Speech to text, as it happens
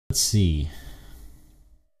Let's see.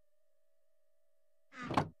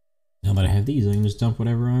 Now that I have these, I can just dump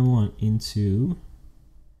whatever I want into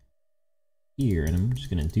here, and I'm just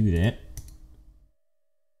gonna do that.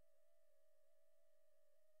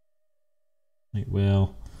 Right,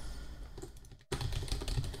 well,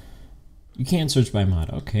 you can't search by mod.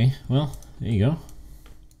 Okay, well, there you go.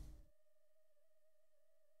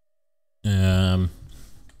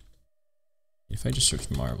 If I just search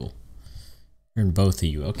marble, earn both of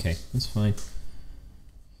you. Okay, that's fine.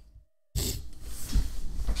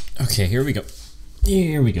 Okay, here we go.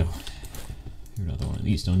 Here we go. Here's another one of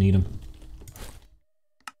these. Don't need them.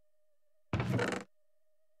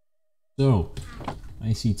 So,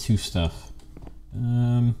 I see two stuff.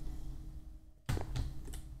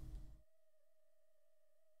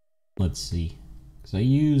 Let's see. Because I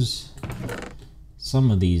use some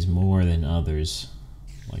of these more than others.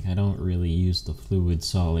 Like, I don't really use the fluid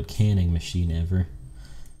solid canning machine ever.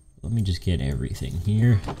 Let me just get everything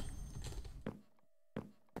here.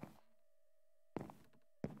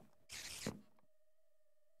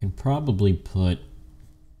 Can probably put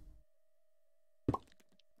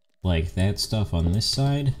like that stuff on this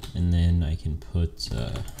side, and then I can put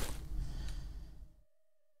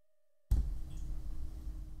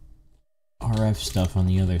RF stuff on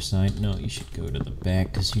the other side. No, you should go to the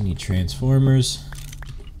back because you need transformers.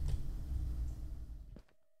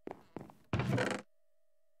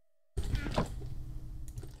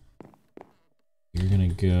 You're gonna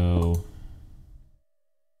go.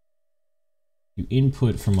 You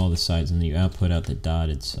input from all the sides and then you output out the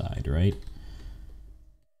dotted side, right?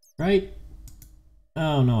 Right?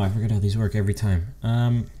 Oh no, I forget how these work every time.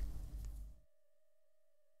 You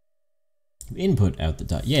input out the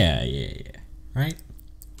dot. Yeah. Right?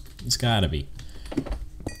 It's gotta be.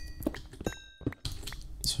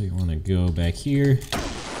 So you wanna go back here.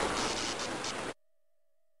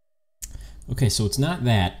 Okay, so it's not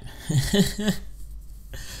that.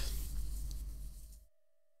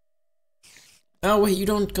 Oh wait, you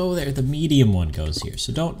don't go there. The medium one goes here.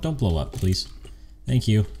 So don't blow up, please. Thank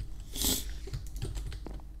you.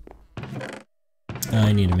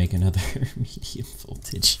 I need to make another medium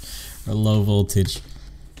voltage or low voltage.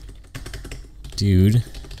 Dude.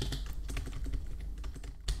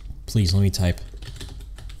 Please let me type.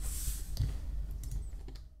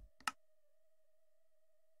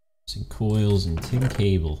 Some coils and tin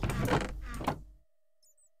cable.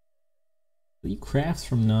 Will you craft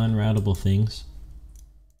from non-routable things?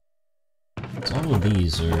 So all of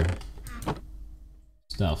these are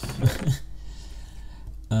stuff.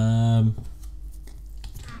 I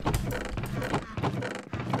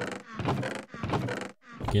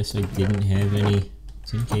guess I didn't have any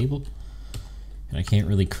tin cable, and I can't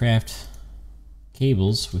really craft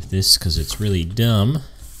cables with this because it's really dumb.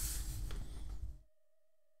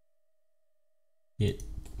 Get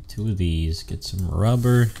two of these, get some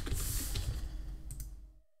rubber.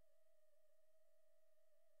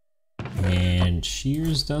 And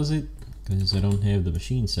shears does it, because I don't have the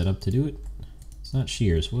machine set up to do it. It's not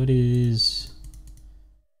shears. What is...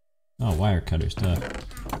 Oh, wire cutters, duh.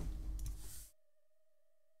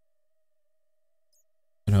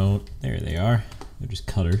 I don't... There they are. They're just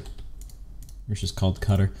cutter. They're just called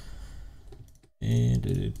cutter. And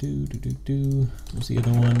what's the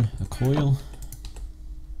other one? A coil?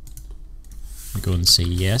 I'll go and say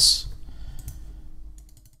yes.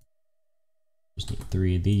 Just need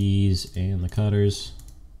 3 of these and the cutters.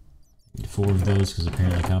 Need 4 of those because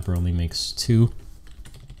apparently copper only makes 2.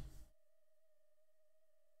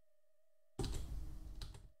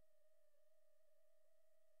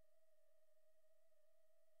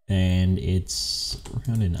 And it's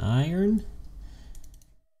around an iron.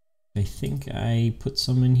 I think I put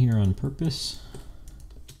some in here on purpose.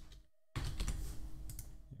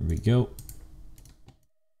 There we go.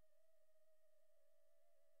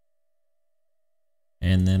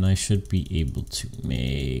 And then I should be able to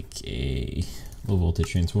make a low voltage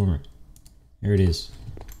transformer. There it is.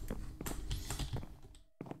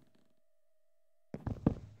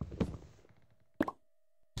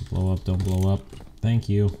 Blow up, don't blow up. Thank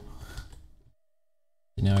you.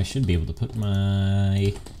 Now I should be able to put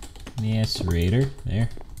my macerator there.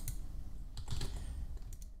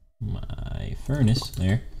 My furnace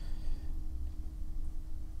there.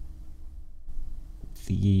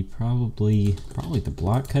 The probably the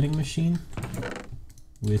block cutting machine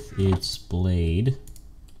with its blade.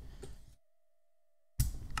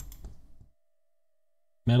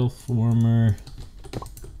 Metal former,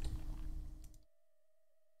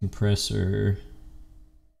 compressor,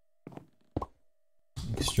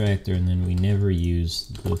 extractor, and then we never use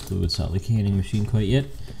the fluid solid canning machine quite yet.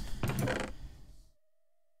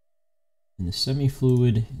 the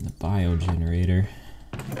semi-fluid and the biogenerator.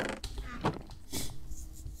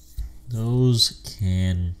 Those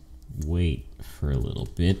can wait for a little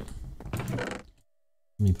bit. Let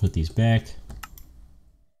me put these back.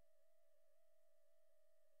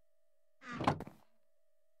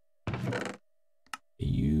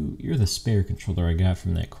 You're the spare controller I got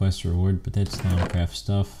from that quest reward, but that's Thaumcraft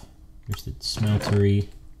stuff. There's the smeltery.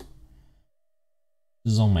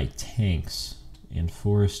 This is all my tanks and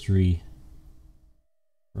forestry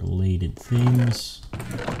related things.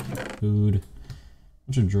 Food.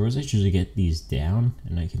 Bunch of drawers. I should usually get these down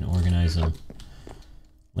and I can organize them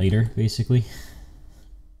later, basically.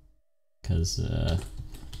 Because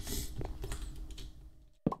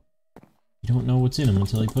you don't know what's in them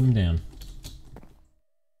until you put them down.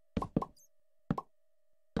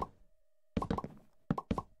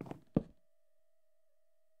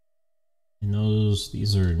 And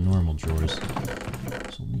these are normal drawers. So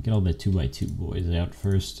let me get all the 2x2 boys out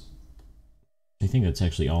first. I think that's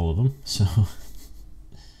actually all of them, so...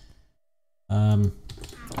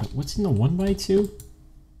 what's in the 1x2?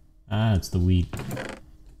 Ah, it's the wheat.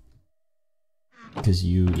 Because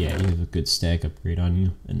you have a good stack upgrade on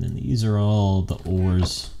you. And then these are all the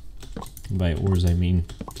ores. And by ores, I mean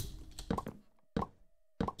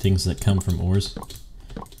things that come from ores.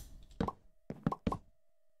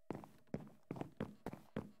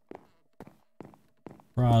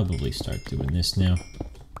 Probably start doing this now.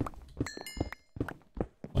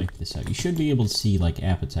 Wipe this out. You should be able to see, like,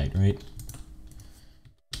 appetite, right?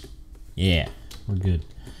 Yeah, we're good.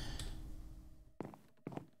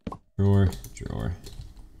 Drawer, drawer.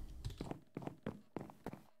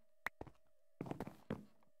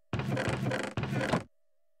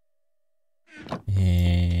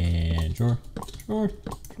 And drawer, drawer,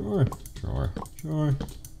 drawer, drawer, drawer.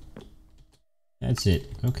 That's it.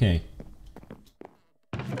 Okay.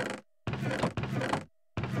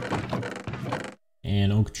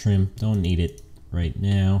 And oak trim, don't need it right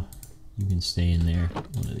now. You can stay in there.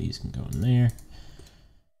 One of these can go in there.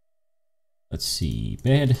 Let's see,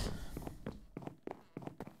 bed.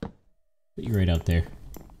 Put you right out there.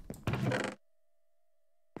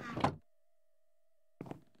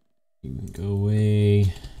 You can go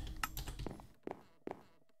away.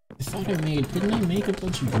 I thought I made, didn't I make a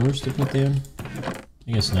bunch of drawers to put down?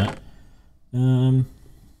 I guess not.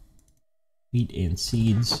 Wheat and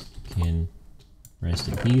seeds can rest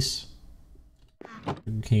in peace.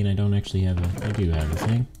 Sugarcane, I don't actually have a... I do have a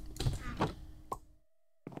thing.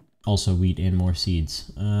 Also wheat and more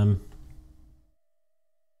seeds. I'm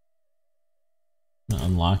gonna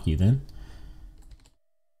unlock you then.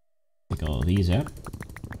 Take all of these out.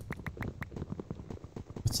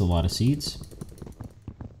 That's a lot of seeds.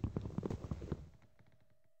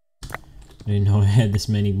 I didn't know I had this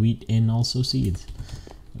many wheat and also seeds.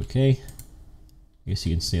 Okay. I guess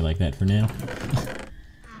you can stay like that for now.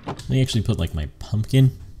 Let me actually put like my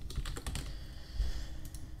pumpkin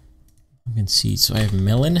seeds. So I have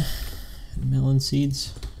melon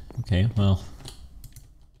seeds. Okay, well,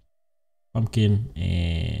 pumpkin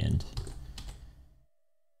and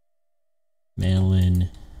melon.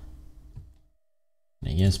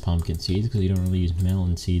 I guess pumpkin seeds because you don't really use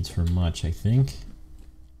melon seeds for much, I think.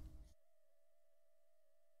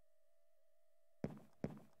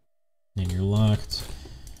 And you're locked.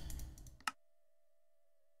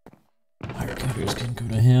 Wire cutters can go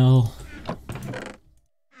to hell.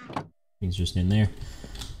 He's just in there.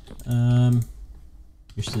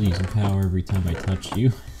 You're still using power every time I touch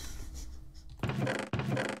you.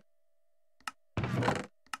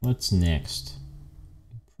 What's next?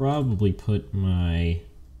 Probably put my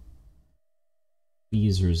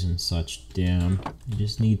tweezers and such down. I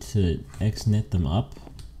just need to X-net them up.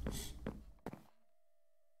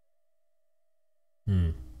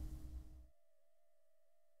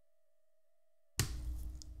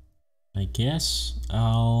 I guess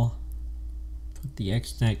I'll put the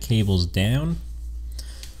X-net cables down,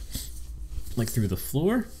 like through the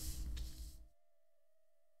floor,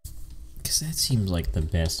 because that seems like the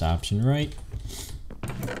best option, right?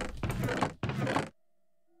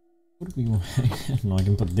 What do we want? I don't know, I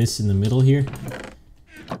can put this in the middle here,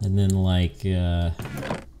 and then like,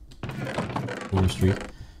 forestry.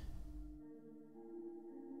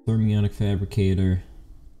 Thermionic fabricator,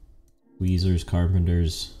 tweezers,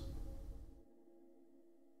 carpenters.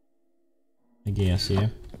 I guess, yeah.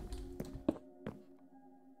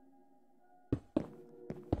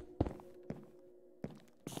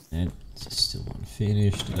 That's still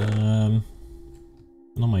unfinished. And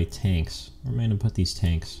all my tanks. Where am I gonna put these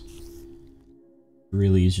tanks?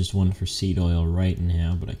 Really is just one for seed oil right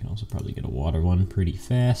now, but I can also probably get a water one pretty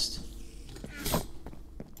fast.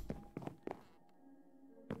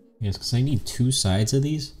 Yes, because I need two sides of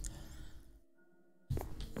these.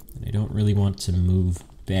 And I don't really want to move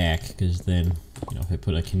back, because then, you know, if I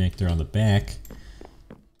put a connector on the back,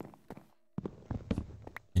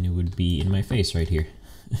 then it would be in my face right here.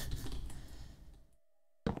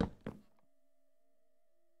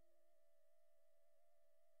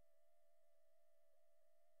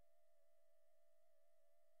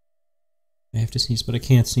 I have to sneeze, but I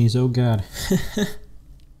can't sneeze. Oh god.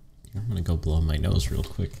 I'm gonna go blow my nose real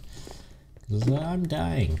quick. Because I'm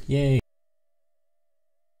dying. Yay.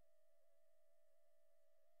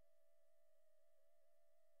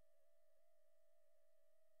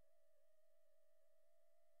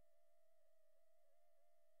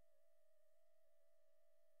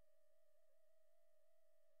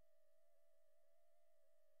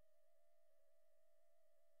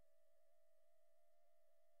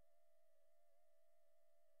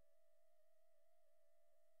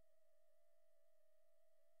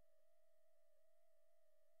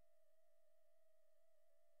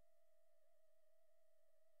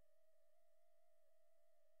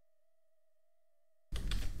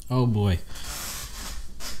 Oh boy.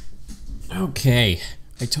 Okay.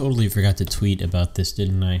 I totally forgot to tweet about this,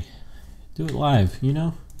 didn't I? Do it live, you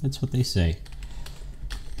know? That's what they say.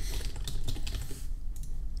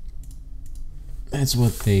 That's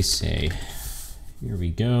what they say. Here we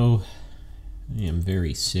go. I am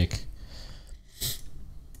very sick.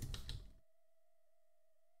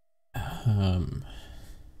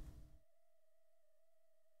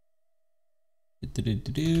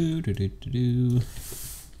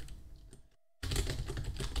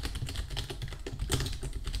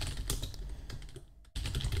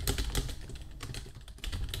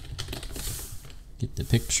 Get the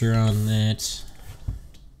picture on that.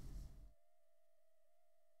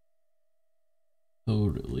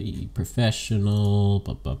 Totally professional.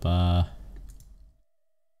 Ba ba ba.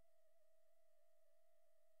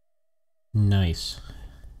 Nice.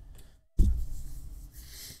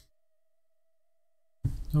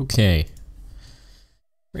 Okay.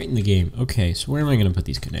 Right in the game. Okay, so where am I going to put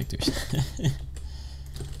these connectors?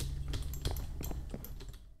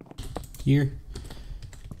 Here.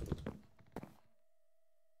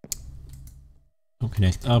 I'll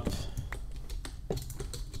connect up.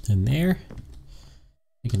 And there.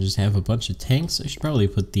 I can just have a bunch of tanks. I should probably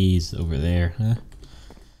put these over there, huh?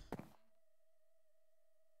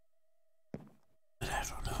 I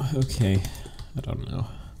don't know. Okay. I don't know.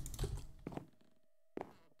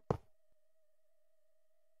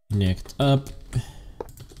 Connect up.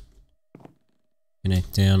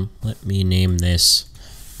 Connect down. Let me name this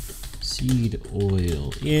seed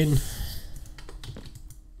oil in.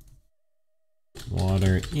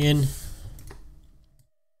 Water in.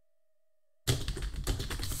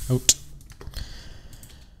 Out.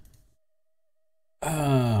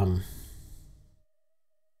 Oh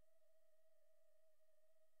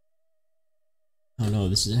no,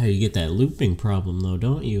 this is how you get that looping problem though,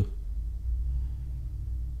 don't you?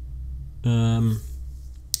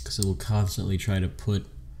 Because it will constantly try to put...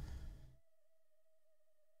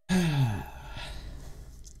 I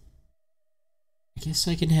guess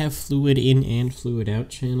I can have fluid in and fluid out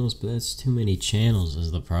channels, but that's too many channels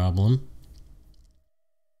is the problem.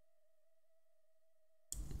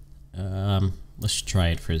 Let's try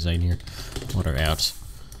it for Zynier. Water out.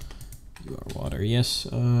 You are water, yes.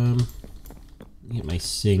 Get my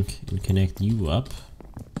sink and connect you up.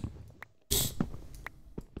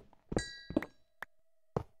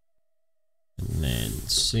 And then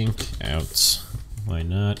sink out. Why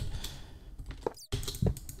not?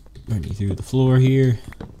 Running through the floor here.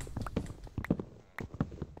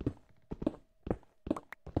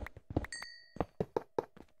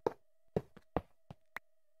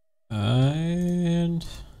 And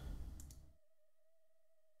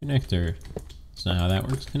connector. That's not how that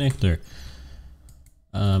works. Connector.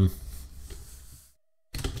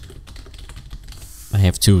 I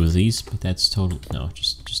have two of these, but that's total. No,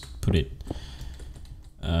 just put it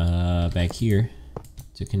back here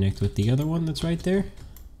to connect with the other one that's right there.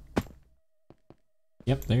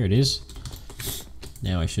 Yep, there it is.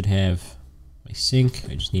 Now I should have my sink.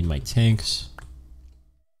 I just need my tanks,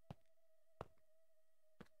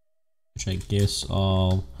 which I guess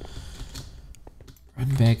I'll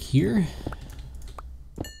run back here.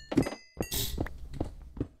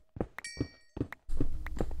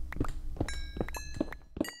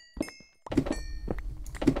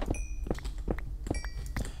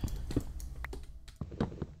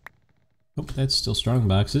 Oh, that's still strong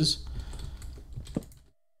boxes.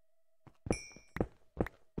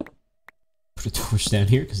 Put a torch down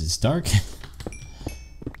here because it's dark.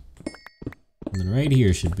 And then right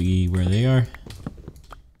here should be where they are.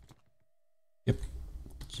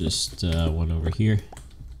 Just one over here.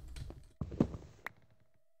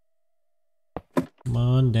 Come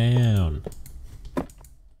on down.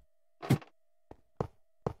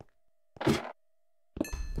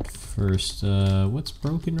 First, what's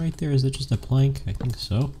broken right there? Is that just a plank? I think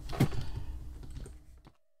so.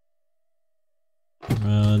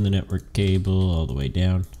 Run the network cable all the way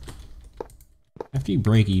down. After you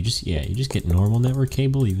break it, you just get normal network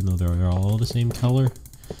cable, even though they're all the same color.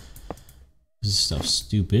 This stuff's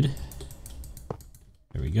stupid.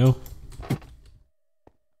 There we go.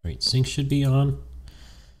 Alright, sync should be on.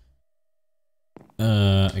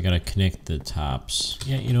 I gotta connect the tops.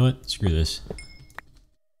 Yeah, you know what? Screw this.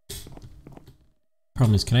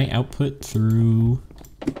 Problem is, can I output through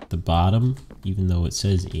the bottom, even though it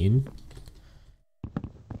says in?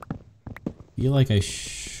 Feel like I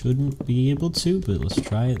shouldn't be able to, but let's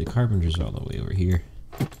try it. The carpenter's all the way over here.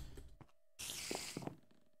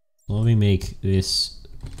 Let me make this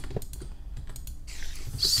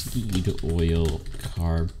seed oil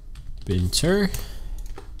carpenter.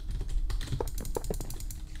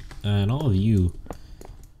 And all of you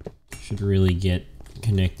should really get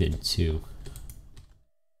connected too.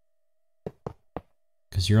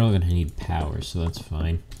 Because you're all going to need power, so that's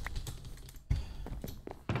fine.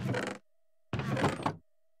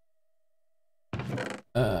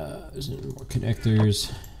 There's more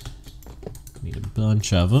connectors. Need a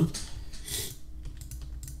bunch of them.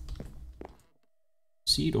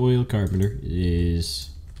 Seed oil carpenter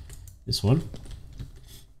is this one.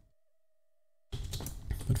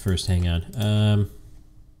 But first, hang on.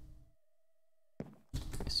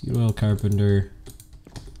 Seed oil carpenter.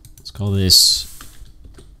 Let's call this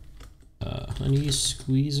honey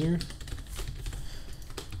squeezer.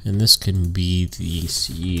 And this can be the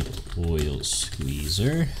seed oil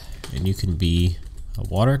squeezer. And you can be a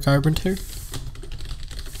water carpenter. You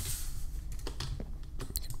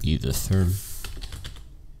can be the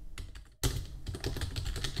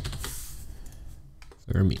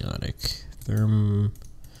thermionic,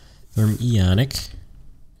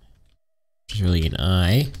 which is really an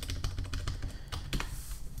I.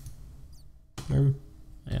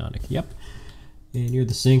 Thermionic, yep. And you're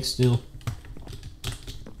the sink still.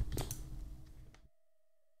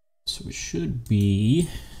 So it should be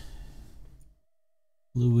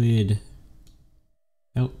fluid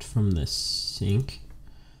out from the sink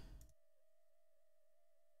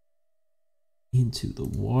into the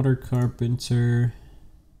water carpenter.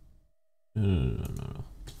 No.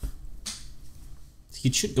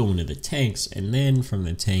 It should go into the tanks, and then from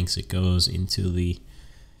the tanks it goes into the...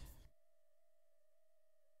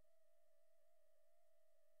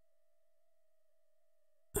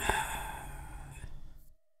 I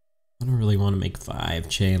don't really want to make 5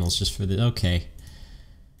 channels just for the... Okay.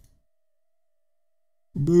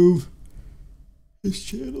 Move this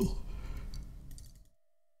channel.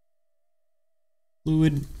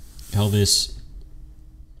 Fluid, Elvis,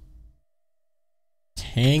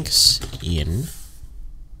 tanks in,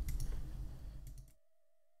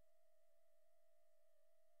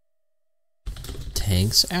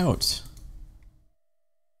 tanks out.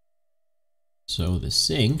 So the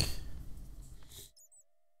sink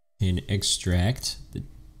can extract, the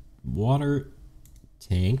water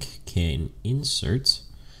tank can insert,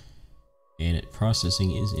 and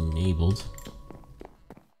processing is enabled.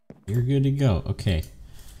 You're good to go. Okay.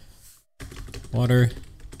 Water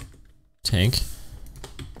tank.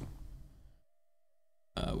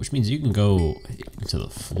 Which means you can go into the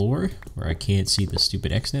floor where I can't see the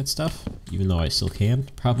stupid XNet stuff, even though I still can,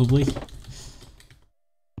 probably.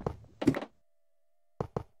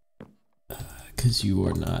 Because you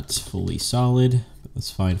are not fully solid, but that's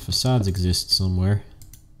fine. Facades exist somewhere.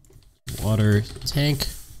 Water tank.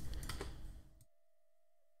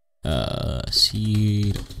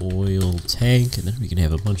 Seed oil tank, and then we can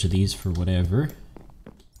have a bunch of these for whatever.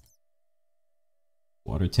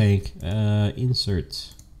 Water tank,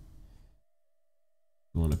 insert.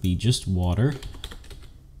 You want to be just water.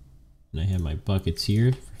 And I have my buckets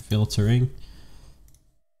here for filtering.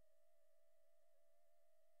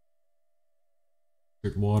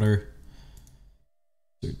 Insert water.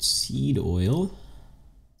 Insert seed oil.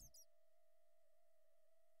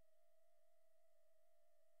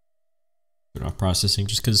 Turn off processing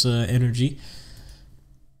just because energy.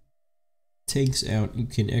 Takes out, you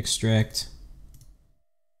can extract.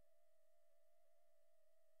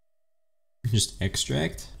 Just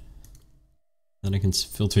extract. Then I can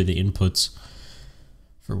filter the inputs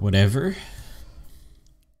for whatever.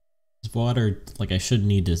 This water, like I should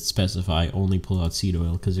need to specify only pull out seed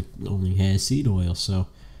oil because it only has seed oil, so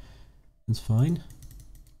that's fine.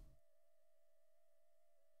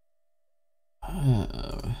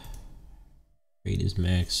 Rate is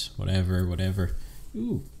max, whatever, whatever.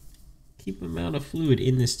 Ooh, keep amount of fluid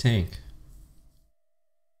in this tank.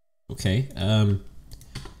 Okay,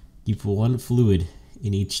 keep one fluid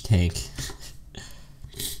in each tank.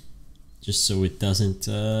 Just so it doesn't,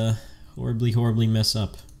 horribly mess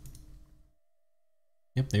up.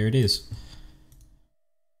 Yep, there it is.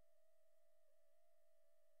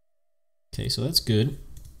 Okay, so that's good.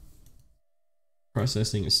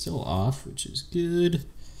 Processing is still off, which is good.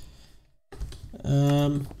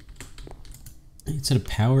 Let's set a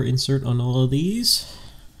power insert on all of these.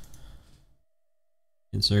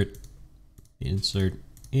 Insert, insert,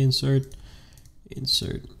 insert,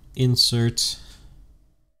 insert, insert.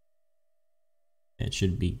 That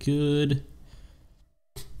should be good.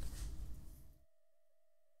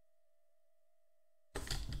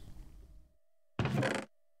 I'm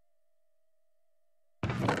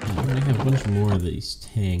gonna have a bunch more of these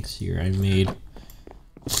tanks here I made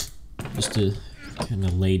just to kind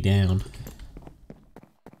of lay down.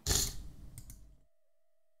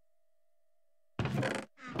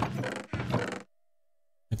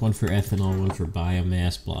 Like one for ethanol, one for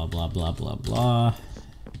biomass, blah blah blah blah blah.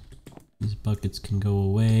 These buckets can go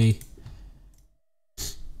away.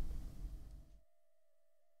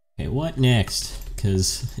 Okay, what next?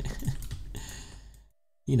 Because,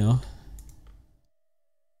 you know.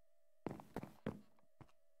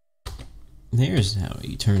 There's how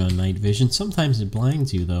you turn on night vision. Sometimes it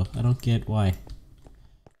blinds you, though. I don't get why.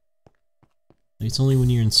 It's only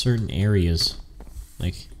when you're in certain areas.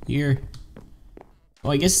 Like, here.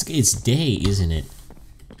 Oh, I guess it's day, isn't it?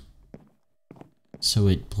 So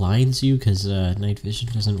it blinds you because night vision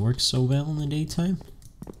doesn't work so well in the daytime?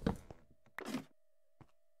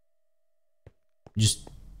 Just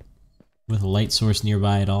with a light source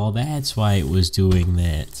nearby at all, that's why it was doing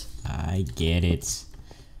that. I get it.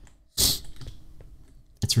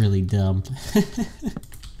 It's really dumb.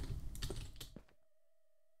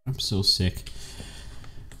 I'm so sick.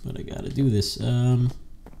 But I gotta do this. Yeah,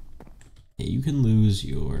 you can lose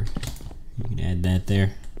your... You can add that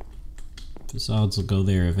there. Facades will go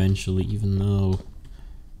there eventually, even though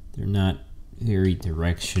they're not very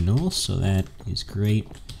directional, so that is great.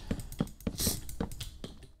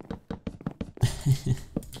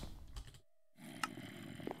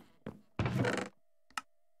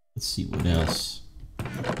 Let's see what else.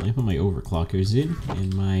 Let me put my overclockers in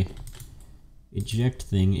and my eject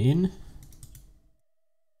thing in.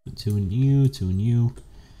 Tune you, tune you.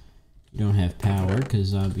 You don't have power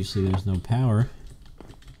because obviously there's no power.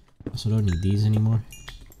 Also don't need these anymore.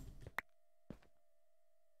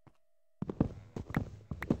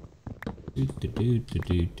 Do do do do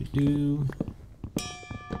do do do.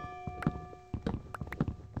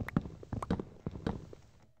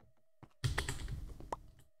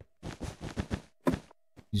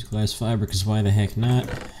 Use glass fiber because why the heck not?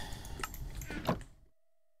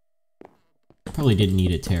 Probably didn't need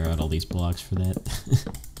to tear out all these blocks for that.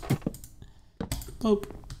 Boop.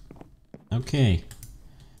 Okay.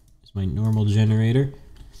 There's my normal generator.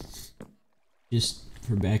 Just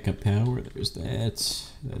for backup power, there's that.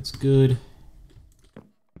 That's good.